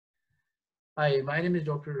Hi, my name is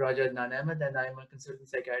Dr. Rajat Ahmed, and I'm a consultant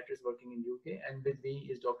psychiatrist working in UK. And with me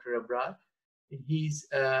is Dr. Abrar. He's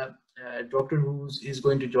a doctor who is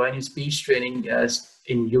going to join his speech training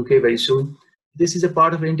in UK very soon. This is a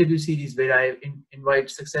part of an interview series where I invite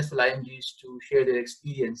successful IMGs to share their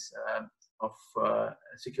experience of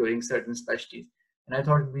securing certain specialties. And I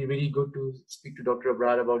thought it would be really good to speak to Dr.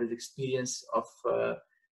 Abrar about his experience of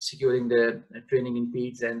securing the training in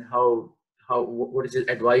PEDS and what is his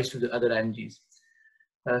advice to the other IMGs.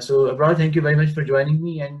 So Abrar, thank you very much for joining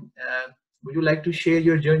me. And would you like to share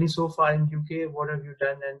your journey so far in UK? What have you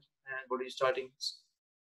done and what are you starting?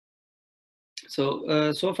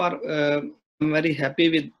 So far, I'm very happy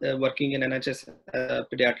with working in NHS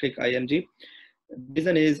pediatric IMG. The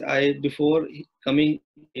reason is before coming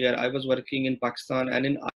here, I was working in Pakistan and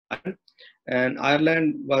in Ireland, and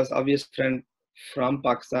Ireland was obvious friend from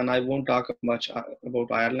Pakistan. I won't talk much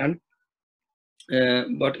about Ireland.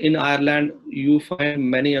 But in Ireland, you find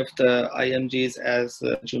many of the IMGs as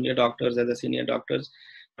junior doctors, as the senior doctors.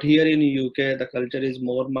 But here in UK, the culture is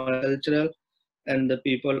more multicultural, and the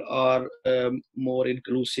people are more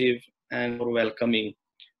inclusive and more welcoming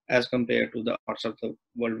as compared to the parts of the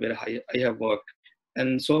world where I have worked.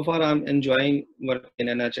 And so far, I'm enjoying working in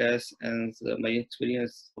NHS, and my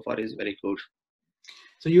experience so far is very good.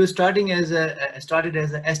 So you were started as a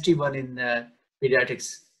ST1 in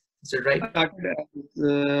pediatrics. Is that right? I started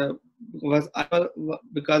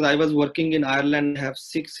because I was working in Ireland. I have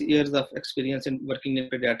 6 years of experience in working in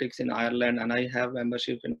pediatrics in Ireland, and I have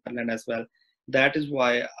membership in Ireland as well. That is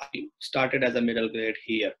why I started as a middle grade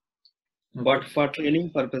here. Okay. But for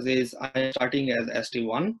training purposes, I am starting as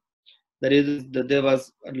ST1. There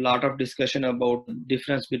was a lot of discussion about the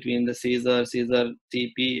difference between the Caesar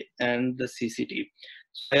CP, and the CCT.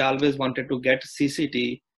 So I always wanted to get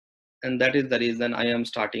CCT, and that is the reason I am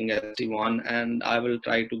starting as ST1, and I will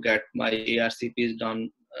try to get my ARCPs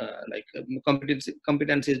done,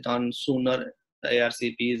 competencies done sooner, the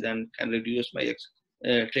ARCPs, and can reduce my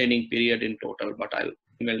training period in total, but I'll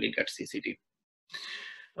mainly get CCT.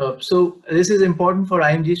 So this is important for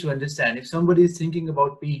IMGs to understand. If somebody is thinking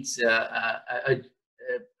about PEDS,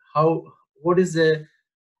 how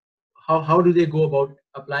do they go about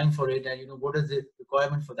applying for it, and what is the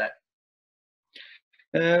requirement for that?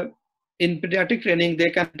 In pediatric training,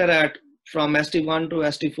 they can enter from ST1 to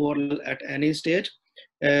ST4 at any stage.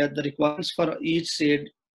 The requirements for each stage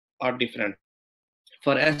are different.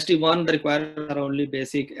 For ST1, the requirements are only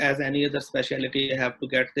basic. As any other specialty, they have to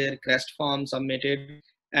get their CREST form submitted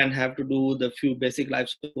and have to do the few basic life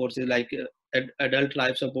supports like adult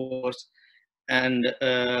life supports, and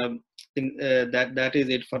that is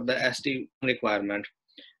it for the ST1 requirement.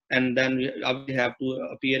 And then we have to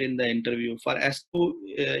appear in the interview. For S2,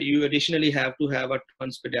 you additionally have to have a 2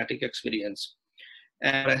 months pediatric experience.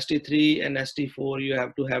 And for ST3 and ST4, you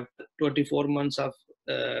have to have 24 months of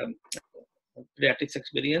pediatrics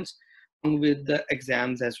experience with the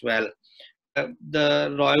exams as well.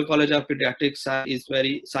 The Royal College of Pediatrics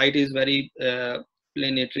site is very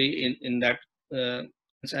planetary in that, and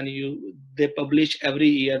they publish every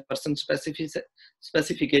year person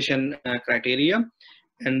specification criteria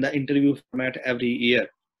and the interview format every year.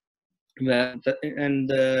 And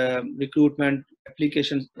the recruitment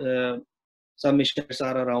applications submissions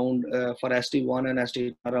are around for ST1 and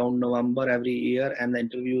ST around November every year, and the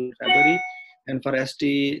interview in February. And for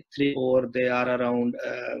ST3-4, they are around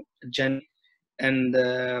January, and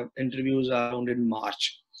the interviews are around in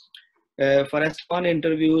March. For ST1,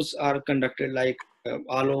 interviews are conducted like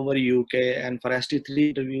all over UK, and for ST3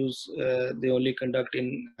 interviews, they only conduct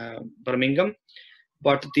in Birmingham.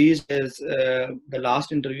 But these days, the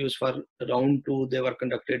last interviews for round 2, they were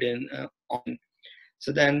conducted in on.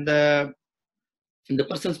 So then the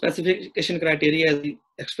person specification criteria is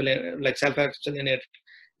like self-explanatory.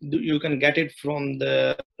 You can get it from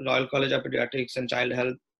the Royal College of Pediatrics and Child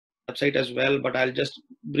Health website as well, but I'll just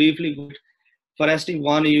briefly go. For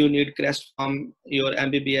ST1, you need CREST form, your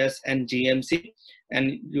MBBS and GMC,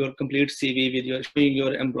 and your complete CV with showing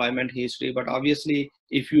your employment history. But obviously,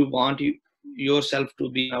 if you want yourself to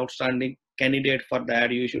be an outstanding candidate for that,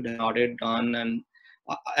 you should have an audit done, and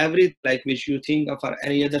every like which you think of for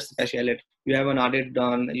any other specialty. You have an audit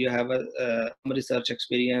done, you have some research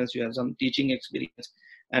experience, you have some teaching experience,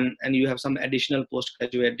 and you have some additional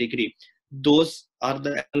postgraduate degree. Those are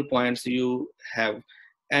the points you have.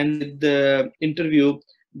 And the interview,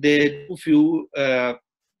 they do few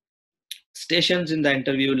stations in the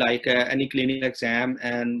interview, like any clinical exam,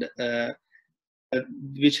 and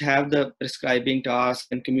which have the prescribing task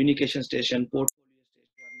and communication station, portfolio station,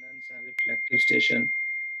 governance and reflective station,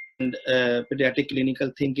 and pediatric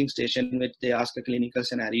clinical thinking station, in which they ask a clinical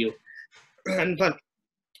scenario. And for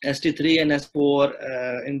ST3 and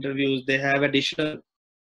S4 interviews, they have additional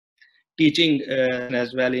teaching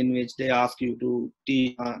as well, in which they ask you to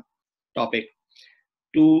teach a topic.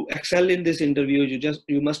 To excel in this interview,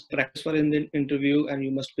 you must practice for in the interview, and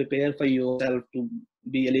you must prepare for yourself to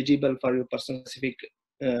be eligible for your person specific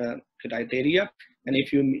criteria. And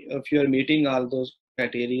if you are meeting all those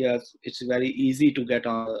criteria, it's very easy to get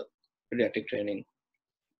on the pediatric training.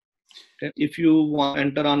 If you want to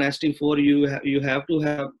enter on ST4, you have to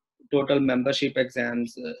have total membership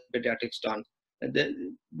exams, pediatrics done.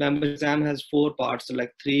 The member exam has 4 parts,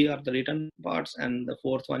 like 3 are the written parts and the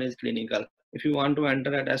 4th one is clinical. If you want to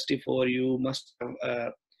enter at ST4, you must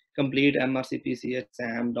have complete MRCPC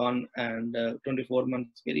exam done and 24 month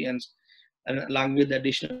experience, and along with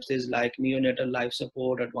additional is like neonatal life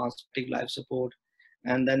support, advanced life support,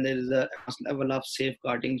 and then there is a level of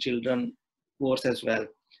safeguarding children course as well.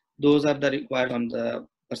 Those are the required on the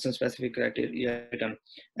person specific criteria written.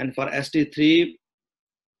 And for ST3,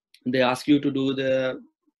 they ask you to do the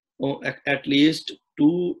at least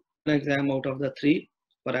 2 exam out of the 3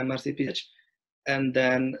 for MRCPH, and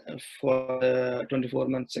then for 24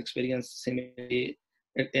 months experience, similarly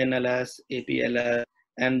NLS, APLS,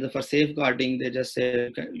 and for safeguarding, they just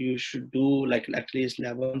say you should do like at least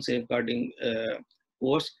level 1 safeguarding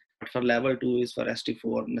course, but for level 2 is for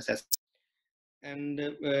ST4 necessary. And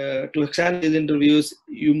to excel these interviews,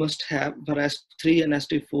 you must have for ST3 and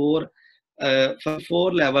ST4. For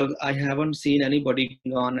 4 level, I haven't seen anybody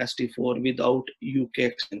on ST4 without UK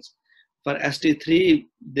experience. For ST3,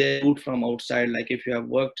 they do it from outside, like if you have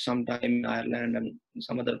worked sometime in Ireland and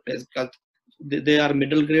some other place, because they are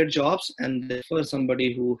middle grade jobs, and for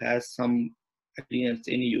somebody who has some experience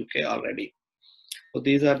in UK already. So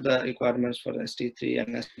these are the requirements for ST3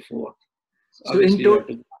 and ST4. So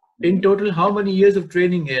in total, how many years of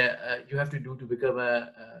training you have to do to become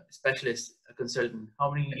a specialist, a consultant?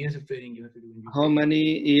 How many years of training you have to do? How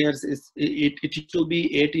many years is it? It used to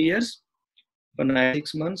be 8 years for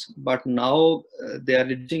 96 months, but now they are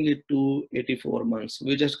reducing it to 84 months.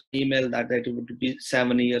 We just email that it would be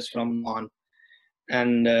 7 years from on,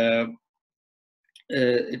 and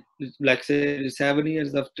like say 7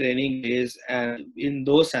 years of training days, and in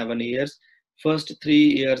those 7 years, first 3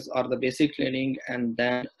 years are the basic training, and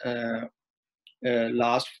then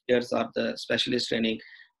last years are the specialist training.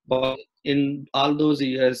 But in all those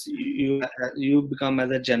years, you become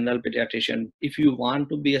as a general pediatrician. If you want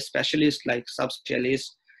to be a specialist like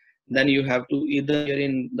subspecialist, then you have to either you're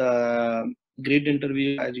in the grid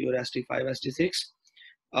interview as your ST5, ST6,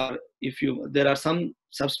 or if you there are some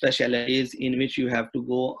subspecialties in which you have to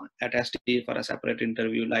go at ST for a separate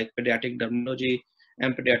interview, like pediatric dermatology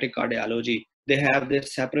and pediatric cardiology. They have their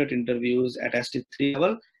separate interviews at ST3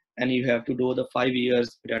 level, and you have to do the 5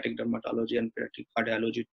 years pediatric dermatology and pediatric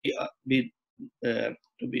cardiology to be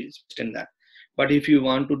in that. But if you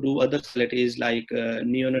want to do other specialties like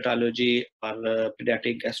neonatology or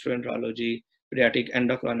pediatric gastroenterology, pediatric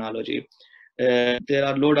endocrinology, there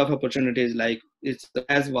are a lot of opportunities. Like it's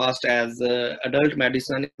as vast as adult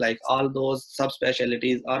medicine. Like all those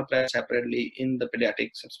subspecialties are practiced separately in the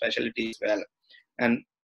pediatric subspecialty as well, and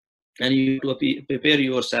you have to prepare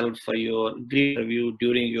yourself for your grid review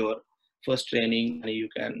during your first training, and you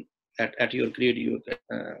can at your grid you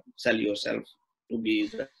can sell yourself to be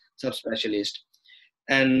the subspecialist.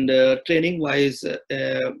 And training wise,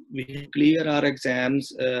 we clear our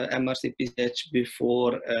exams MRCPH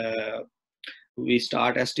before we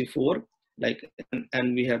start ST4, like,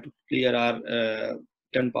 and we have to clear our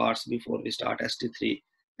 10 parts before we start ST3,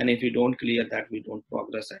 and if we don't clear that, we don't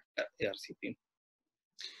progress at ARCP.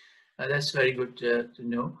 That's very good to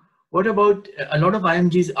know. What about a lot of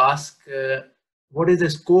IMGs ask what is the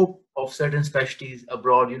scope of certain specialties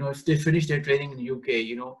abroad? You know, if they finish their training in the UK,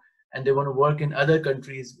 you know, and they want to work in other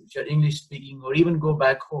countries which are English speaking, or even go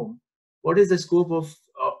back home, what is the scope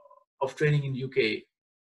of training in UK?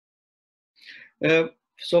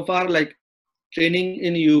 So far, like training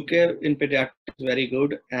in UK in pediatrics is very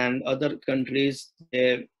good, and other countries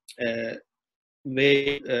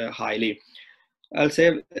weigh highly. I'll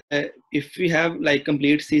say if we have like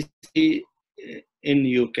complete CC in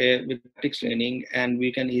UK with pediatrics training, and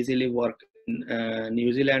we can easily work in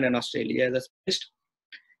New Zealand and Australia as a specialist,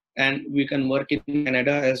 and we can work in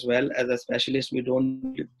Canada as well as a specialist. We don't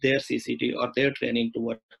need their CCT or their training to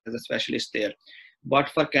work as a specialist there. But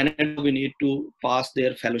for Canada, we need to pass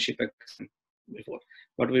their fellowship exam before.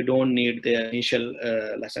 But we don't need their initial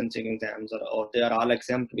licensing exams, or they are all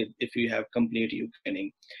exempt with if you have complete UK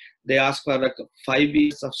training. They ask for like 5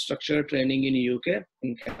 years of structured training in UK,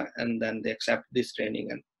 and then they accept this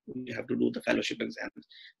training, and we have to do the fellowship exams.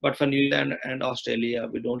 But for New Zealand and Australia,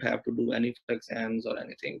 we don't have to do any exams or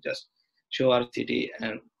anything. Just show our city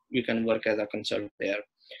and we can work as a consultant there.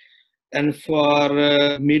 And for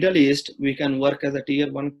Middle East, we can work as a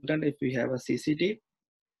tier 1 consultant if we have a CCT.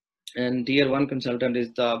 And tier 1 consultant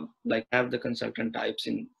is the like have the consultant types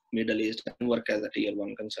in Middle East and work as a tier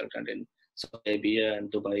 1 consultant in Saudi Arabia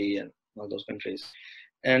and Dubai and all those countries.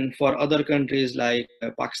 And for other countries like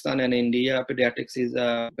Pakistan and India, pediatrics is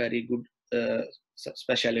a very good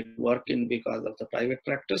specialty work in because of the private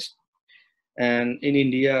practice. And in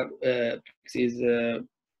India, is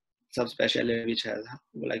subspecialty which has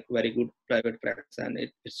like very good private practice, and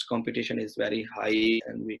its competition is very high,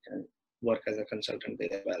 and we can work as a consultant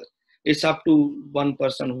there as well. It's up to one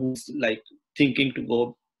person who's like thinking to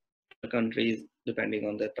go to countries depending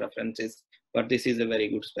on their preferences, but this is a very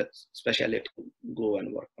good specialty to go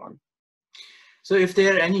and work on. So if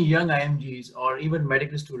there are any young IMGs or even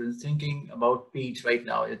medical students thinking about PEDS right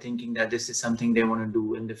now, they're thinking that this is something they want to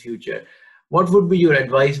do in the future, what would be your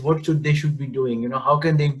advice? What should they be doing? You know, how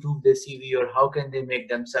can they improve their CV, or how can they make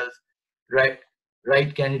themselves right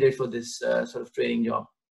candidate for this sort of training job?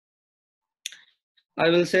 I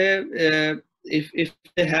will say if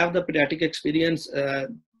they have the pediatric experience, it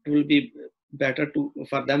will be better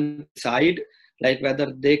for them to decide like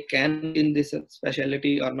whether they can in this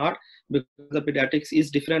specialty or not, because the pediatrics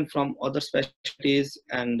is different from other specialties,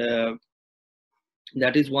 and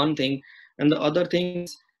that is one thing. And the other thing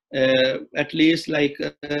is at least like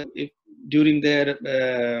if during their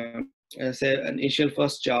say initial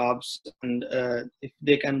first jobs, and if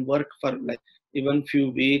they can work for like even few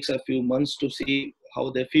weeks or few months to see how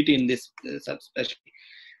they fit in this subspecialty.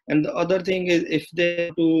 And the other thing is if they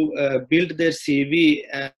build their CV,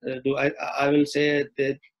 I will say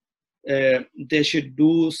that they should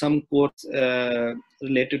do some course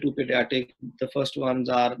related to pediatric. The first ones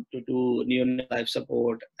are to do neonatal life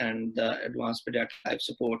support and the advanced pediatric life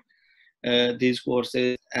support. These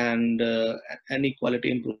courses and any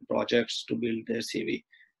quality improvement projects to build their CV.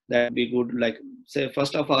 That would be good. Like say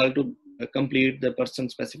first of all to complete the person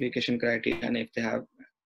specification criteria, and if they have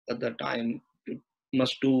at the time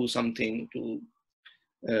must do something to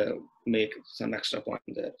make some extra point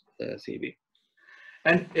in their CV.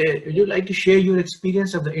 And would you like to share your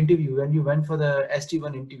experience of the interview when you went for the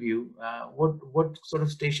ST1 interview? What sort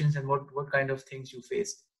of stations and what kind of things you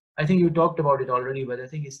faced? I think you talked about it already, but I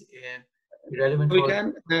think it's relevant.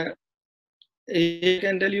 I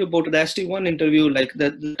can tell you about the ST1 interview. Like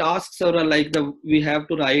the tasks are like we have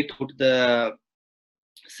to write out the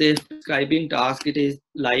safe prescribing task. It is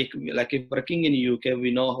like if working in UK,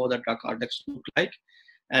 we know how the drug cardex look like.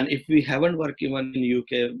 And if we haven't worked even in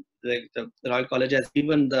UK, like the Royal College has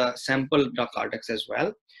given the sample drug cardex as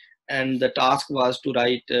well. And the task was to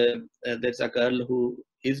write, there's a girl who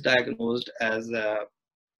is diagnosed as a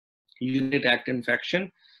urinary tract infection,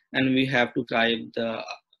 and we have to prescribe the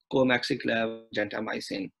comaxiclav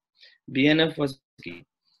gentamicin. BNF was key.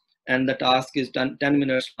 And the task is 10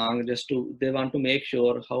 minutes long. They want to make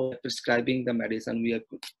sure how prescribing the medicine. We are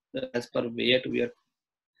as per weight, we are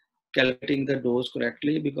calculating the dose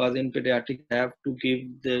correctly, because in pediatric they have to give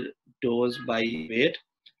the dose by weight,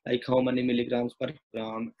 like how many milligrams per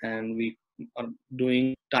gram, and we are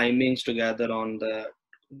doing timings together on the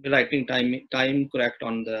writing time correct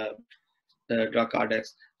on the drug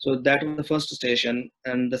cardex. So that was the first station,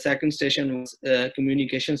 and the second station was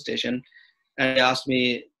communication station. And they asked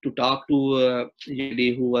me to talk to a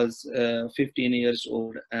lady who was 15 years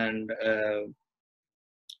old and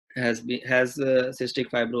has cystic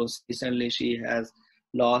fibrosis. Recently, she has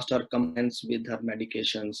lost her compliance with her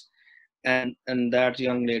medications, and that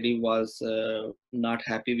young lady was not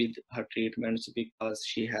happy with her treatments because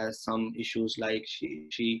she has some issues, like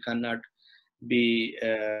she cannot be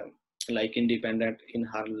like independent in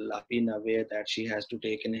her life in a way that she has to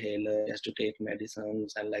take inhaler, has to take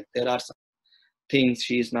medicines, and like there are some things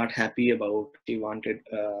she is not happy about. She wanted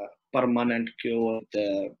a permanent cure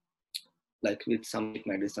like with some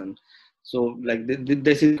medicine. So like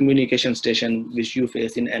this is communication station which you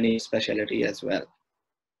face in any specialty as well.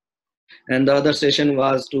 And the other station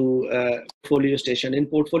was to portfolio station. In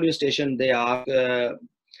portfolio station, they ask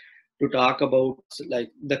to talk about,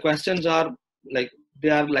 like the questions are like, they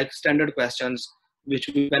are like standard questions which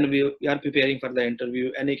when we are preparing for the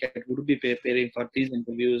interview, any candidate would be preparing for these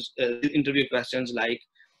interview questions, like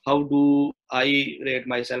how do I rate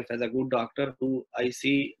myself as a good doctor? Do I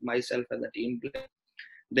see myself as a team player?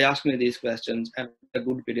 They ask me these questions, and a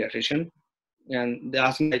good pediatrician. And they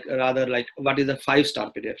ask me like rather like what is a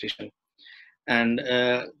 5-star pediatrician, and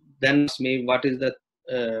then ask me what is the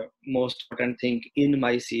most important thing in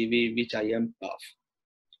my CV which I am of.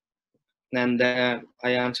 And then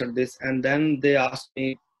I answered this, and then they asked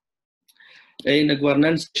me in a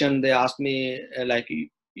governance session. They asked me like,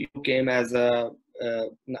 you came as a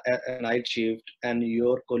night shift, and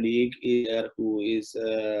your colleague is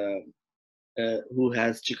there who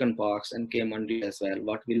has chicken pox and came on duty as well.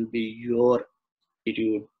 What will be your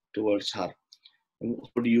attitude towards her?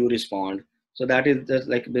 Would you respond? So that is just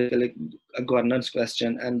like basically a governance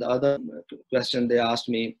question. And the other question they asked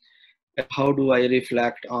me, how do I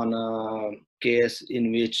reflect on a case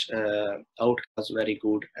in which outcome was very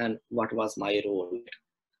good, and what was my role?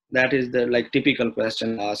 That is the like typical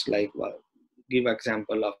question asked, like, well, give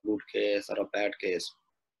example of good case or a bad case.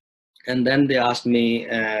 And then they asked me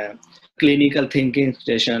clinical thinking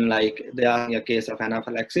station, like they asked me a case of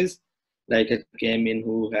anaphylaxis, like it came in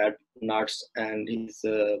who had nuts and he's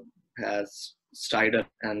has stridor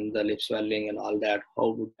and the lip swelling and all that. How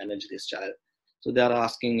would you manage this child? So they are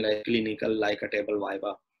asking like clinical, like a table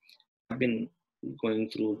viva. I've been going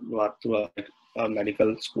through a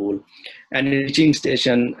medical school. And in teaching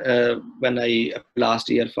station, when I last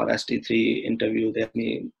year for ST3 interview, they had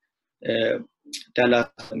me uh, tell us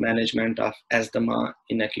management of asthma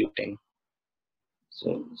in acuting.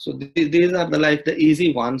 So these are the like the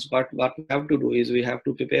easy ones, but what we have to do is we have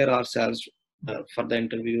to prepare ourselves for the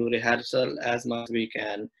interview, rehearsal as much as we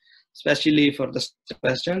can, especially for the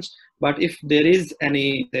questions. But if there is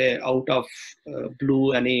any out of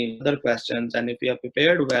blue, any other questions, and if we are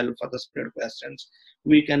prepared well for the spread questions,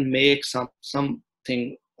 we can make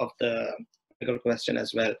something of the technical question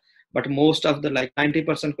as well. But most of the like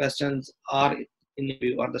 90% questions are in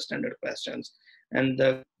view are the standard questions, and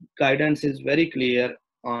the guidance is very clear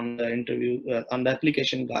on the interview on the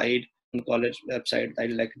application guide on college website.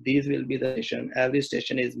 That like these will be the station. Every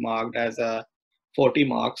station is marked as a 40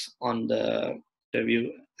 marks on the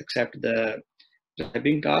interview, except the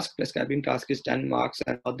prescribing task. Prescribing task is 10 marks,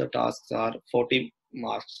 and other tasks are 40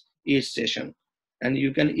 marks each station. And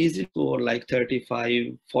you can easily score like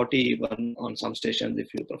 35, 40 even on some stations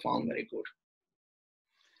if you perform very good.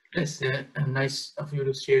 Yes, nice of you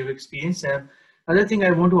to share your experience. Other thing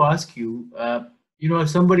I want to ask you,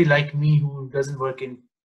 somebody like me who doesn't work in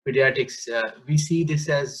pediatrics, we see this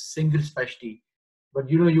as single specialty. But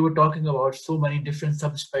you were talking about so many different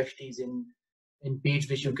subspecialties in PEDS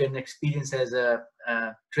which you can experience as a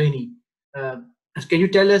trainee. Can you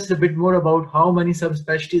tell us a bit more about how many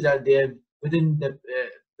subspecialties are there within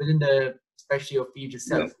the specialty of PEDS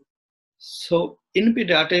itself? Yeah. So in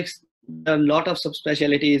pediatrics, a lot of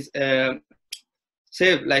subspecialties.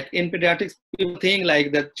 Say like in pediatrics, people think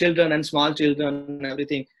like the children and small children and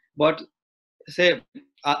everything. But say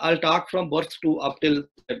I'll talk from birth to up till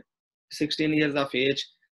 16 years of age.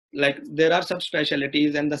 Like there are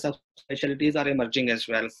subspecialties, and the subspecialties are emerging as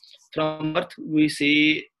well. From birth, we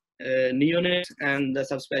see neonates, and the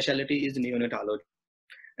subspecialty is neonatology.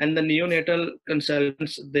 And the neonatal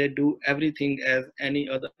consultants, they do everything as any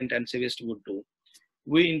other intensivist would do.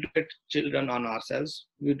 We intubate children on ourselves.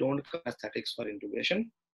 We don't call aesthetics for intubation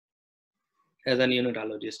as a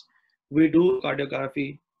neonatologist. We do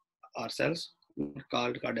cardiography ourselves. We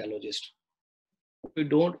call cardiologist.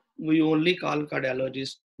 We only call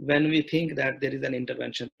cardiologist when we think that there is an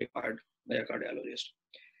intervention required by a cardiologist.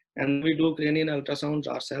 And we do cranial ultrasounds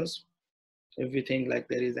ourselves if we think like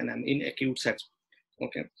there is an in acute set.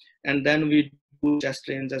 Okay. And then we do chest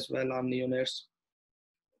drains as well on neonates.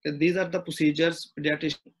 These are the procedures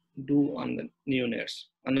pediatricians do on the neonates.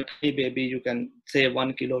 On a tiny baby, you can say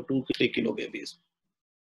 1 kilo, 2, 3 kilo babies.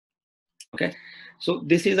 Okay, so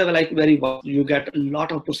this is a like very you get a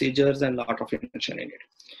lot of procedures and a lot of intervention in it.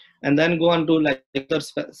 And then go on to like other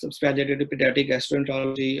subspecialty, pediatric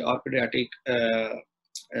gastroenterology or pediatric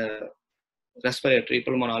respiratory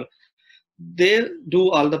pulmonology. They do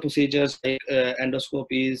all the procedures like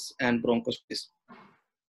endoscopies and bronchoscopies.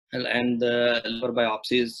 And the liver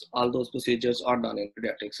biopsies, all those procedures are done in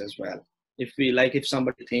pediatrics as well. If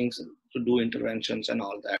somebody thinks to do interventions and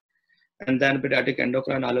all that. And then pediatric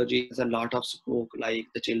endocrinology has a lot of scope, like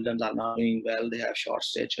the children are not doing well, they have short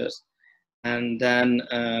statures. And then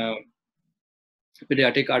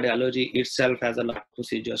pediatric cardiology itself has a lot of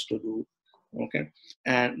procedures to do. Okay,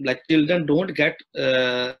 and like children don't get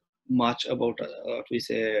much about what we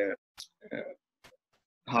say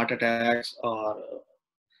heart attacks or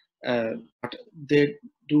but they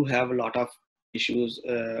do have a lot of issues.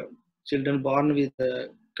 Children born with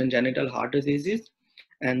congenital heart diseases,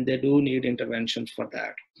 and they do need interventions for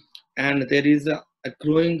that. And there is a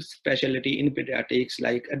growing specialty in pediatrics,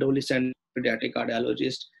 like adolescent pediatric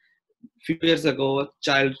cardiologist. Few years ago,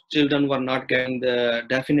 children were not getting the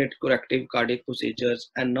definite corrective cardiac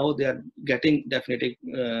procedures, and now they are getting definitive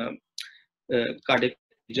cardiac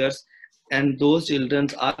procedures. and those children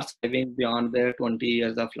are surviving beyond their 20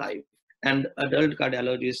 years of life. And adult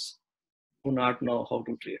cardiologists do not know how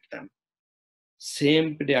to treat them.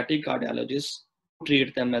 Same pediatric cardiologists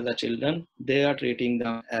treat them as a children, they are treating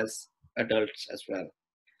them as adults as well.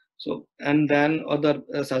 So, and then other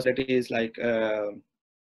specialties like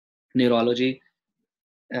neurology,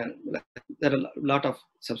 and there are a lot of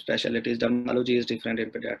subspecialties. Dermatology is different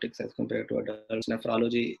in pediatrics as compared to adults.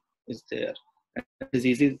 Nephrology is there. And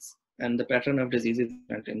diseases and the pattern of diseases is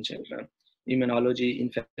different in children. Immunology,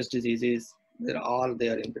 infectious diseases, they're all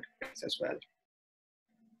there in pediatrics as well.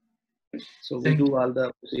 So we do all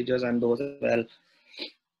the procedures and those as well.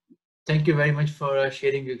 Thank you very much for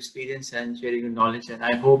sharing your experience and sharing your knowledge. And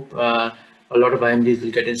I hope a lot of IMGs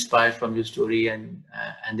will get inspired from your story and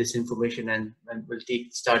this information, and will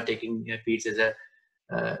start taking PEDS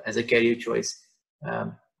as a career choice.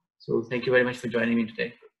 So thank you very much for joining me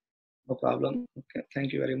today. No problem. Okay.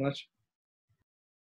 Thank you very much.